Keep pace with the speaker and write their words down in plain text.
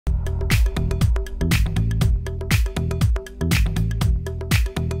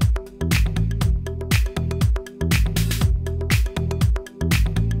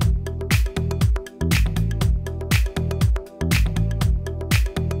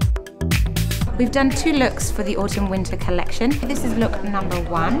We've done 2 looks for the autumn-winter collection. This is look number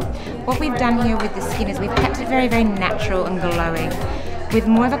 1. What we've done here with the skin is we've kept it very, very natural and glowing, with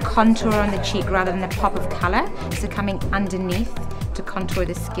more of a contour on the cheek rather than a pop of colour, so coming underneath to contour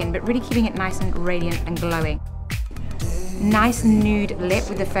the skin, but really keeping it nice and radiant and glowing. Nice nude lip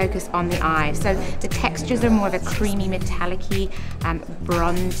with the focus on the eye. So the textures are more of a creamy, metallic-y,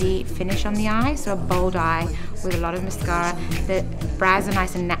 bronzy finish on the eye. So a bold eye with a lot of mascara. The brows are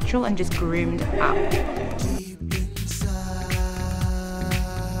nice and natural and just groomed up.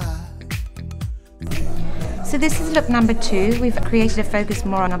 So this is look number 2. We've created a focus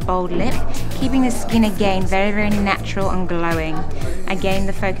more on a bold lip, keeping the skin again very, very natural and glowing. Again,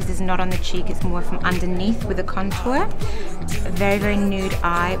 the focus is not on the cheek, it's more from underneath with a contour. A very, very nude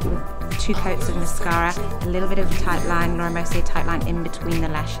eye with 2 coats of mascara, a little bit of tight line, Mercier tight line in between the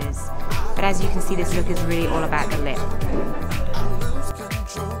lashes. But as you can see, this look is really all about the lip.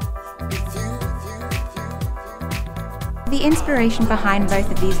 The inspiration behind both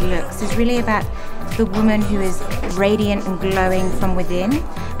of these looks is really about the woman who is radiant and glowing from within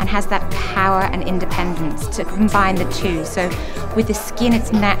and has that power and independence to combine the two. So with the skin,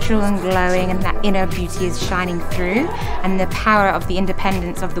 it's natural and glowing and that inner beauty is shining through, and the power of the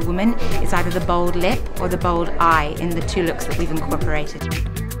independence of the woman is either the bold lip or the bold eye in the 2 looks that we've incorporated.